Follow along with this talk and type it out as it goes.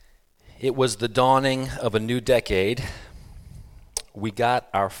It was the dawning of a new decade. We got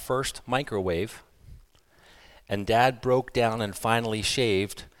our first microwave, and Dad broke down and finally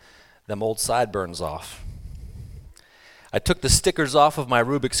shaved them old sideburns off. I took the stickers off of my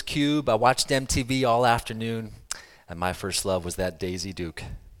Rubik's Cube. I watched MTV all afternoon, and my first love was that Daisy Duke.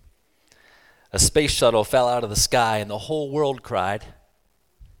 A space shuttle fell out of the sky, and the whole world cried.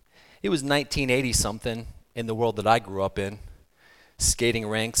 It was 1980-something in the world that I grew up in. Skating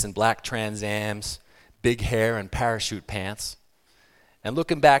rinks and black Trans Ams, big hair and parachute pants. And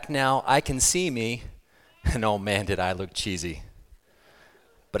looking back now, I can see me, and oh man, did I look cheesy.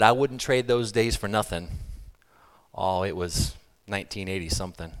 But I wouldn't trade those days for nothing. Oh, it was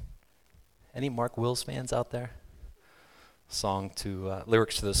 1980-something. Any Mark Wills fans out there?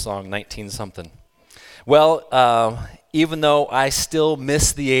 Lyrics to the song 19-something. Well, even though I still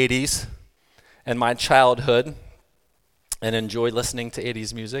miss the 80s and my childhood, and enjoy listening to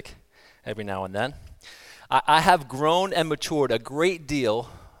 80s music every now and then, I have grown and matured a great deal.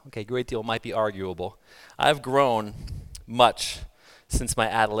 Okay, great deal might be arguable. I've grown much since my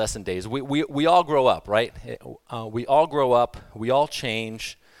adolescent days. We all grow up, right? We all grow up. We all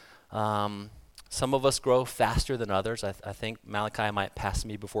change. Some of us grow faster than others. I think Malachi might pass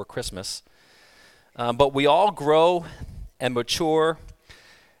me before Christmas. But we all grow and mature.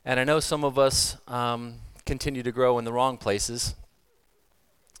 And I know some of us continue to grow in the wrong places.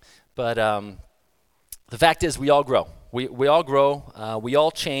 But the fact is, we all grow. We all grow. We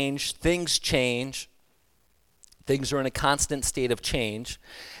all change. Things change. Things are in a constant state of change.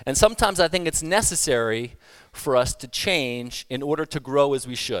 And sometimes I think it's necessary for us to change in order to grow as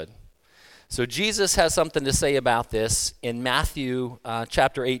we should. So Jesus has something to say about this in Matthew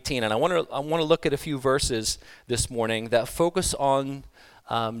chapter 18. And I want to look at a few verses this morning that focus on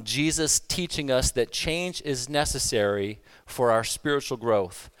Jesus teaching us that change is necessary for our spiritual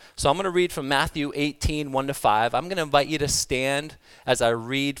growth. So I'm going to read from Matthew 18, 1-5. I'm going to invite you to stand as I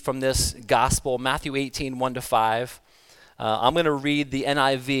read from this gospel, Matthew 18, 1-5. I'm going to read the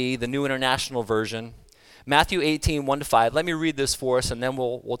NIV, the New International Version. Matthew 18, 1-5. Let me read this for us, and then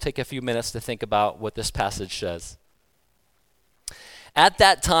we'll take a few minutes to think about what this passage says. At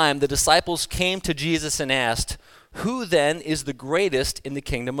that time, the disciples came to Jesus and asked, "Who then is the greatest in the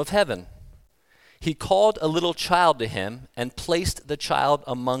kingdom of heaven?" He called a little child to him and placed the child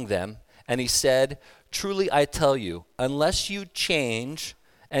among them, and he said, "Truly I tell you, unless you change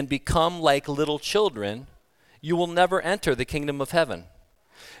and become like little children, you will never enter the kingdom of heaven.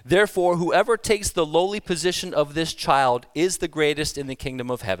 Therefore, whoever takes the lowly position of this child is the greatest in the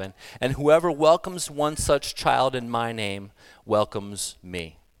kingdom of heaven, and whoever welcomes one such child in my name welcomes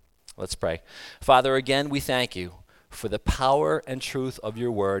me." Let's pray. Father, again, we thank you for the power and truth of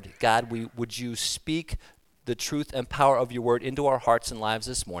your word. God, would you speak the truth and power of your word into our hearts and lives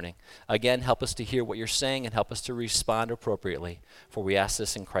this morning. Again, help us to hear what you're saying and help us to respond appropriately. For we ask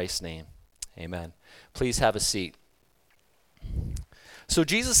this in Christ's name. Amen. Please have a seat. So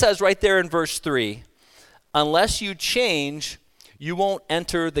Jesus says right there in verse 3, unless you change, you won't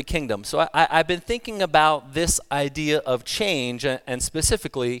enter the kingdom. So I've been thinking about this idea of change and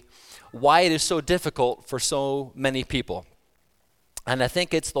specifically why it is so difficult for so many people. And I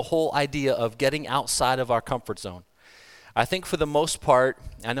think it's the whole idea of getting outside of our comfort zone. I think for the most part,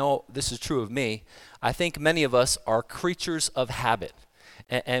 I know this is true of me, I think many of us are creatures of habit.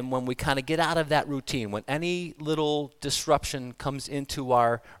 And when we kind of get out of that routine, when any little disruption comes into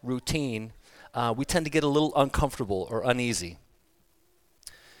our routine, we tend to get a little uncomfortable or uneasy.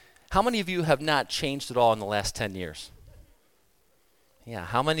 How many of you have not changed at all in the last 10 years? Yeah,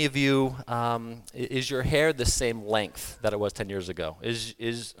 how many of you, is your hair the same length that it was 10 years ago?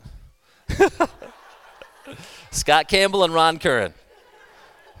 Is Scott Campbell and Ron Curran.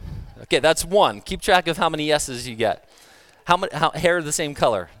 Okay, that's one. Keep track of how many yeses you get. How hair the same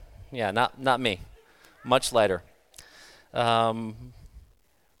color? Yeah, not me. Much lighter. Do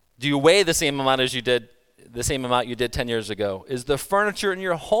you weigh the same amount you did 10 years ago? Is the furniture in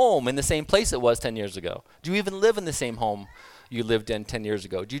your home in the same place it was 10 years ago? Do you even live in the same home you lived in 10 years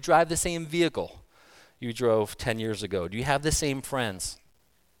ago? Do you drive the same vehicle you drove 10 years ago? Do you have the same friends?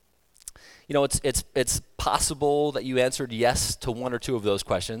 You know, it's possible that you answered yes to one or two of those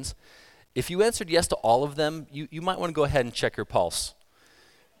questions. If you answered yes to all of them, you might want to go ahead and check your pulse.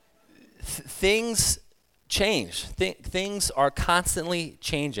 Things change. Things are constantly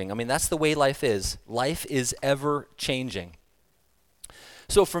changing. I mean, that's the way life is. Life is ever changing.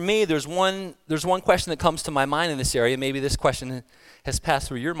 So for me, there's one question that comes to my mind in this area. Maybe this question has passed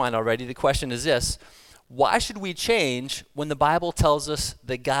through your mind already. The question is this: why should we change when the Bible tells us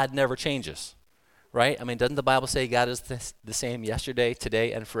that God never changes? Right? I mean, doesn't the Bible say God is the same yesterday,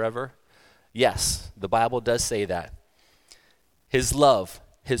 today, and forever? Yes, the Bible does say that. His love,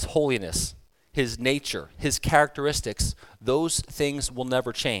 his holiness, his nature, his characteristics, those things will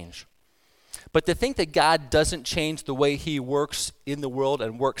never change. But to think that God doesn't change the way he works in the world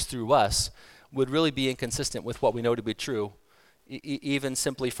and works through us would really be inconsistent with what we know to be true, even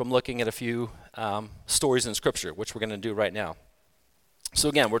simply from looking at a few stories in Scripture, which we're going to do right now. So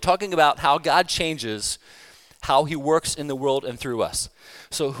again, we're talking about how God changes how he works in the world and through us.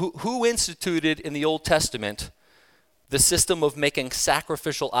 So who instituted in the Old Testament the system of making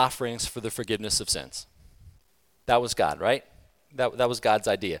sacrificial offerings for the forgiveness of sins? That was God, right? That was God's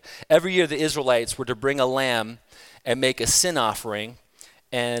idea. Every year the Israelites were to bring a lamb and make a sin offering,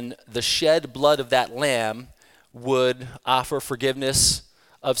 and the shed blood of that lamb would offer forgiveness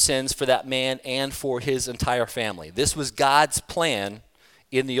of sins for that man and for his entire family. This was God's plan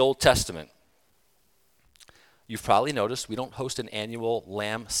in the Old Testament. You've probably noticed we don't host an annual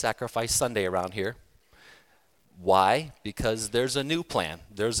Lamb Sacrifice Sunday around here. Why? Because there's a new plan.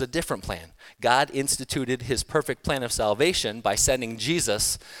 There's a different plan. God instituted his perfect plan of salvation by sending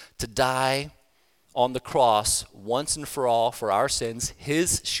Jesus to die on the cross once and for all for our sins.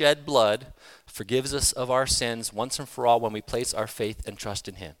 His shed blood forgives us of our sins once and for all when we place our faith and trust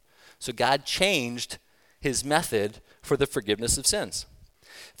in him. So God changed his method for the forgiveness of sins.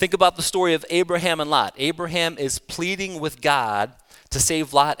 Think about the story of Abraham and Lot. Abraham is pleading with God to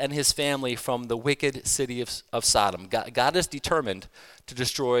save Lot and his family from the wicked city of Sodom. God is determined to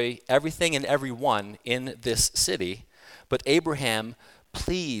destroy everything and everyone in this city, but Abraham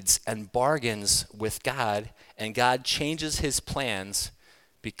pleads and bargains with God, and God changes his plans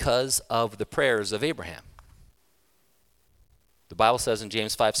because of the prayers of Abraham. The Bible says in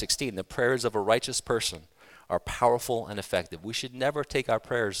James 5:16, the prayers of a righteous person are powerful and effective. We should never take our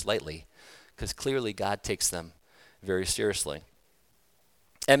prayers lightly, because clearly God takes them very seriously.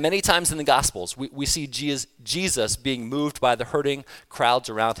 And many times in the Gospels, we see Jesus being moved by the hurting crowds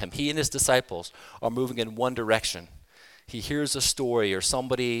around him. He and his disciples are moving in one direction. He hears a story or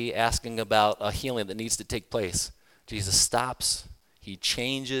somebody asking about a healing that needs to take place. Jesus stops, he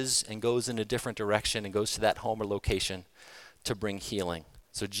changes and goes in a different direction and goes to that home or location to bring healing.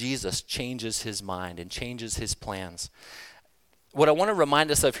 So Jesus changes his mind and changes his plans. What I want to remind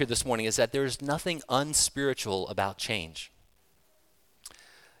us of here this morning is that there is nothing unspiritual about change.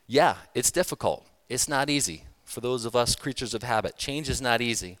 Yeah, it's difficult. It's not easy. For those of us creatures of habit, change is not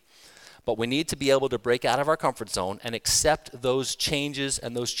easy. But we need to be able to break out of our comfort zone and accept those changes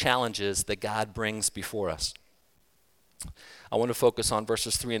and those challenges that God brings before us. I want to focus on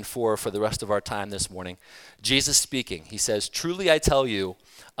verses 3 and 4 for the rest of our time this morning. Jesus speaking, he says, "Truly I tell you,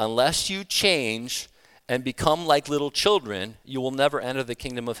 unless you change and become like little children, you will never enter the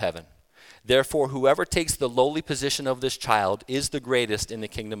kingdom of heaven. Therefore, whoever takes the lowly position of this child is the greatest in the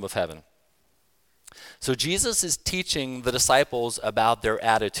kingdom of heaven." So Jesus is teaching the disciples about their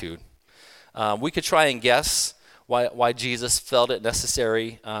attitude. We could try and guess why Jesus felt it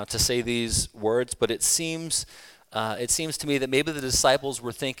necessary to say these words, but it seems to me that maybe the disciples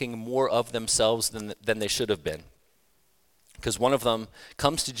were thinking more of themselves than they should have been. Because one of them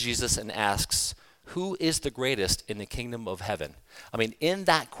comes to Jesus and asks, "Who is the greatest in the kingdom of heaven?" I mean, in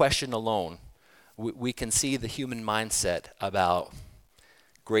that question alone, we can see the human mindset about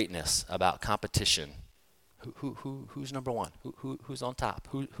greatness, about competition. Who's number one? Who's on top?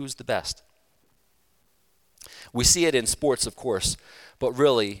 Who's the best? We see it in sports, of course, but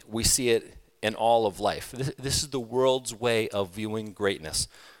really we see it in all of life. This is the world's way of viewing greatness.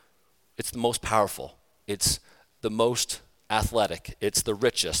 It's the most powerful. It's the most athletic. It's the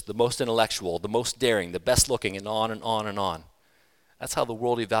richest, the most intellectual, the most daring, the best looking, and on and on and on. That's how the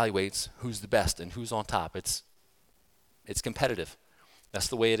world evaluates who's the best and who's on top. It's competitive. That's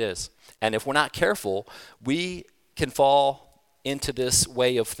the way it is. And if we're not careful, we can fall into this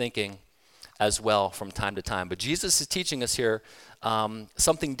way of thinking as well from time to time. But Jesus is teaching us here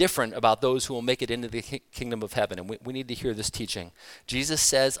something different about those who will make it into the kingdom of heaven. And we need to hear this teaching. Jesus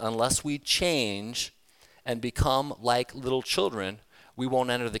says, unless we change and become like little children, we won't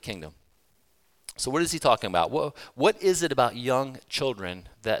enter the kingdom. So what is he talking about? What is it about young children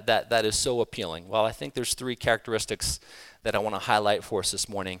that is so appealing? Well, I think there's 3 characteristics that I want to highlight for us this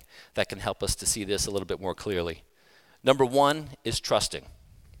morning that can help us to see this a little bit more clearly. Number 1 is trusting.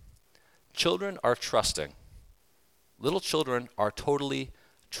 Children are trusting. Little children are totally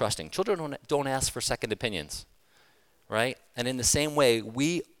trusting. Children don't ask for second opinions, right? And in the same way,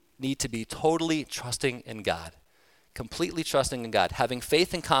 we need to be totally trusting in God, completely trusting in God, having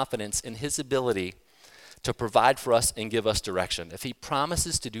faith and confidence in his ability to provide for us and give us direction. If he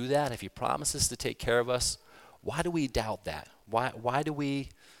promises to do that, if he promises to take care of us, why do we doubt that? Why do we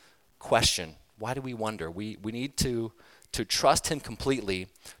question? Why do we wonder? We need to trust him completely.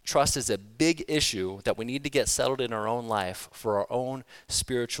 Trust is a big issue that we need to get settled in our own life for our own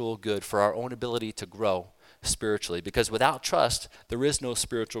spiritual good, for our own ability to grow spiritually. Because without trust, there is no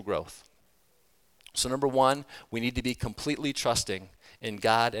spiritual growth. So number one, we need to be completely trusting in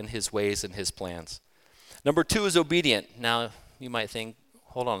God and his ways and his plans. Number two is obedient. Now, you might think,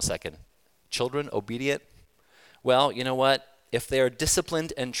 hold on a second. Children obedient? Well, you know what? If they are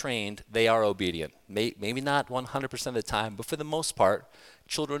disciplined and trained, they are obedient. Maybe not 100% of the time, but for the most part,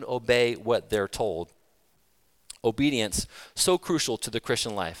 children obey what they're told. Obedience, so crucial to the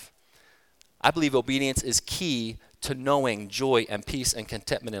Christian life. I believe obedience is key to knowing joy and peace and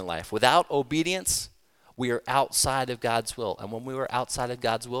contentment in life. Without obedience, we are outside of God's will. And when we are outside of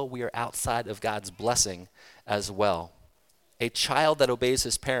God's will, we are outside of God's blessing as well. A child that obeys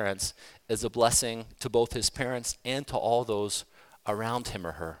his parents is a blessing to both his parents and to all those around him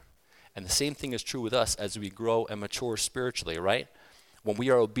or her. And the same thing is true with us as we grow and mature spiritually, right? When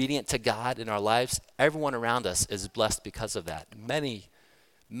we are obedient to God in our lives, everyone around us is blessed because of that.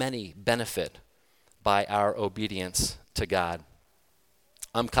 Many benefit by our obedience to God.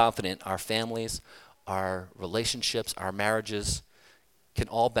 I'm confident our families, our relationships, our marriages can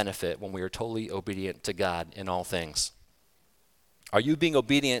all benefit when we are totally obedient to God in all things. Are you being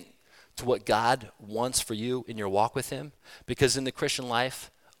obedient to what God wants for you in your walk with him? Because in the Christian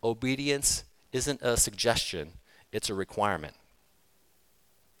life, obedience isn't a suggestion, it's a requirement.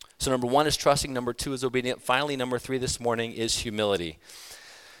 So number one is trusting, number two is obedient. Finally, number three this morning is humility.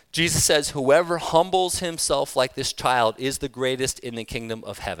 Jesus says, whoever humbles himself like this child is the greatest in the kingdom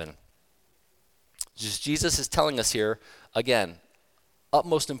of heaven. Jesus is telling us here, again,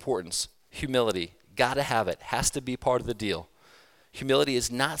 utmost importance, humility. Gotta have it, has to be part of the deal. Humility is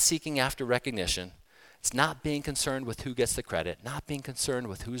not seeking after recognition. It's not being concerned with who gets the credit, not being concerned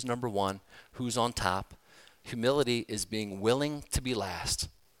with who's number one, who's on top. Humility is being willing to be last,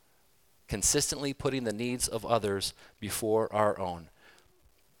 consistently putting the needs of others before our own.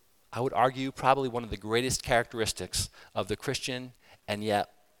 I would argue probably one of the greatest characteristics of the Christian, and yet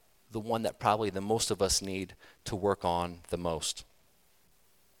the one that probably the most of us need to work on the most.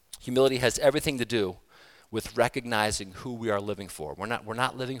 Humility has everything to do with recognizing who we are living for. We're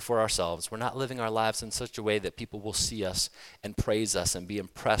not living for ourselves. We're not living our lives in such a way that people will see us and praise us and be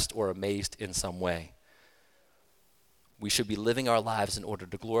impressed or amazed in some way. We should be living our lives in order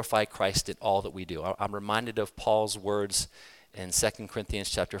to glorify Christ in all that we do. I'm reminded of Paul's words in 2 Corinthians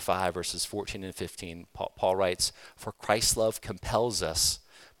chapter 5, verses 14 and 15. Paul writes, "For Christ's love compels us,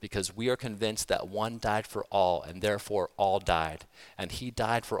 because we are convinced that one died for all, and therefore all died. And he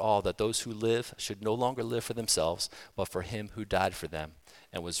died for all, that those who live should no longer live for themselves, but for him who died for them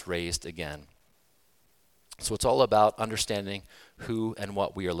and was raised again." So it's all about understanding who and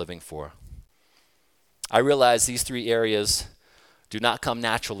what we are living for. I realize these three areas do not come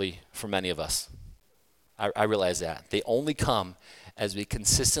naturally for many of us. I realize that. They only come as we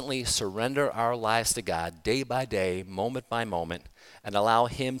consistently surrender our lives to God day by day, moment by moment, and allow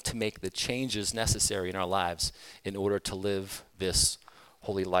him to make the changes necessary in our lives in order to live this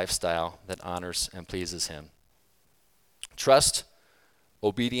holy lifestyle that honors and pleases him. Trust,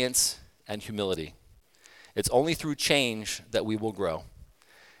 obedience, and humility. It's only through change that we will grow,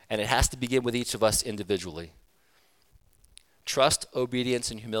 and it has to begin with each of us individually. Trust,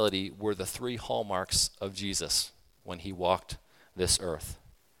 obedience, and humility were the three hallmarks of Jesus when he walked this earth.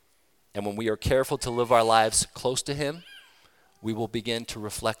 And when we are careful to live our lives close to him, we will begin to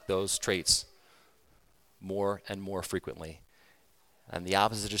reflect those traits more and more frequently. And the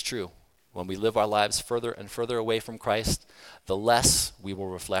opposite is true. When we live our lives further and further away from Christ, the less we will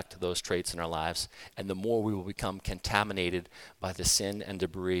reflect those traits in our lives, and the more we will become contaminated by the sin and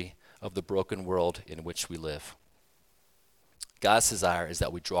debris of the broken world in which we live. God's desire is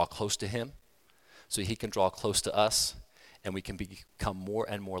that we draw close to him so he can draw close to us, and we can become more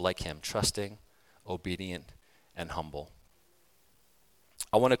and more like him, trusting, obedient, and humble.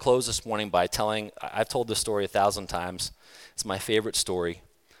 I want to close this morning by I've told this story 1,000 times. It's my favorite story.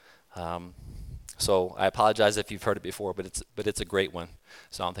 So I apologize if you've heard it before, but it's a great one,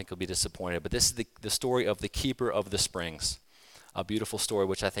 so I don't think you'll be disappointed. But this is the story of the keeper of the springs, a beautiful story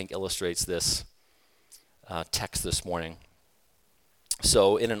which I think illustrates this text this morning.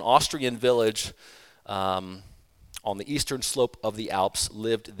 So in an Austrian village on the eastern slope of the Alps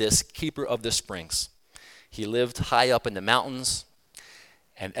lived this keeper of the springs. He lived high up in the mountains,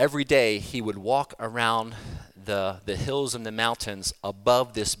 and every day he would walk around the hills and the mountains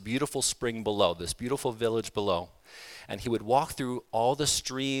above this beautiful spring below, this beautiful village below. And he would walk through all the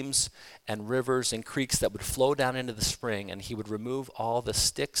streams and rivers and creeks that would flow down into the spring, and he would remove all the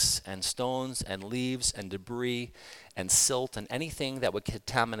sticks and stones and leaves and debris and silt and anything that would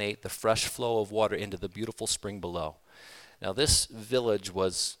contaminate the fresh flow of water into the beautiful spring below. Now, this village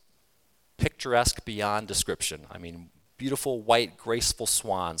was picturesque beyond description. I mean, beautiful white, graceful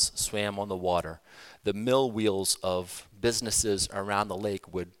swans swam on the water. The mill wheels of businesses around the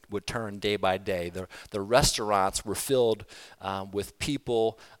lake would turn day by day. The restaurants were filled with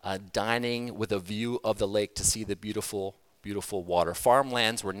people dining with a view of the lake to see the beautiful, beautiful water.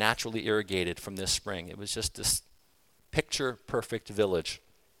 Farmlands were naturally irrigated from this spring. It was just this picture-perfect village.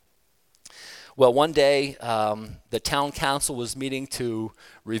 Well, one day, the town council was meeting to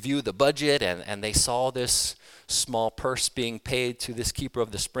review the budget, and they saw this small purse being paid to this keeper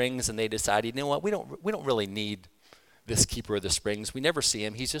of the springs, and they decided, you know what, we don't really need this keeper of the springs. We never see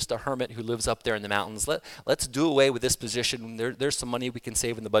him. He's just a hermit who lives up there in the mountains. Let's do away with this position. There's some money we can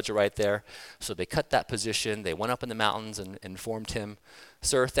save in the budget right there. So they cut that position. They went up in the mountains and informed him,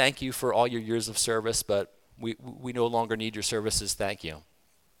 "Sir, thank you for all your years of service, but we no longer need your services. Thank you."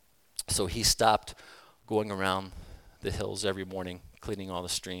 So he stopped going around the hills every morning, cleaning all the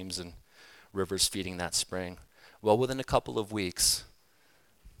streams and rivers feeding that spring. Well, within a couple of weeks,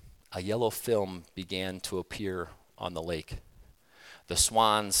 a yellow film began to appear on the lake. The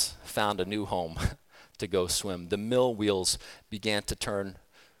swans found a new home to go swim. The mill wheels began to turn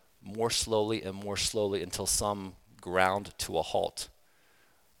more slowly and more slowly until some ground to a halt.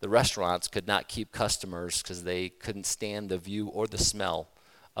 The restaurants could not keep customers because they couldn't stand the view or the smell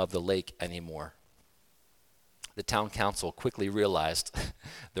of the lake anymore. The town council quickly realized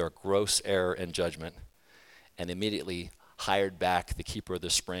their gross error in judgment and immediately hired back the keeper of the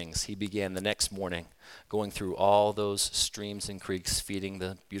springs. He began the next morning going through all those streams and creeks, feeding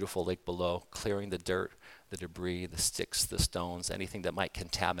the beautiful lake below, clearing the dirt, the debris, the sticks, the stones, anything that might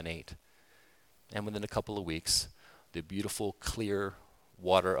contaminate. And within a couple of weeks, the beautiful, clear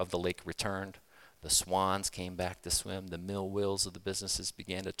water of the lake returned. The swans came back to swim. The mill wheels of the businesses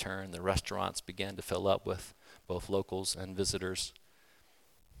began to turn. The restaurants began to fill up with both locals and visitors.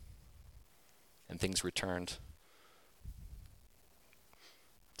 And things returned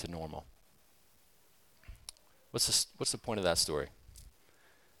to normal. What's the point of that story?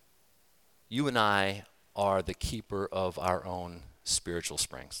 You and I are the keeper of our own spiritual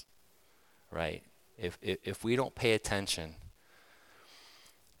springs, right? If we don't pay attention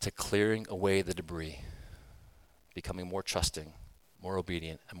to clearing away the debris, becoming more trusting, more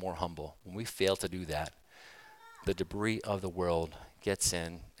obedient, and more humble, when we fail to do that, the debris of the world gets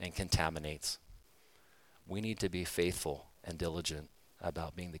in and contaminates. We need to be faithful and diligent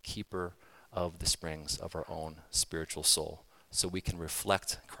about being the keeper of the springs of our own spiritual soul so we can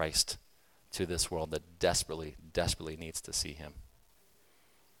reflect Christ to this world that desperately, desperately needs to see him.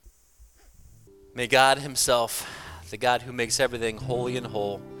 May God himself, the God who makes everything holy and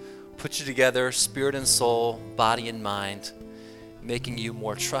whole, put you together, spirit and soul, body and mind, making you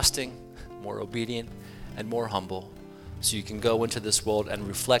more trusting, more obedient, and more humble, so you can go into this world and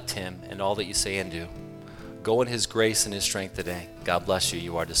reflect him in all that you say and do. Go in his grace and his strength today. God bless you.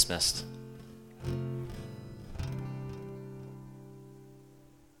 You are dismissed.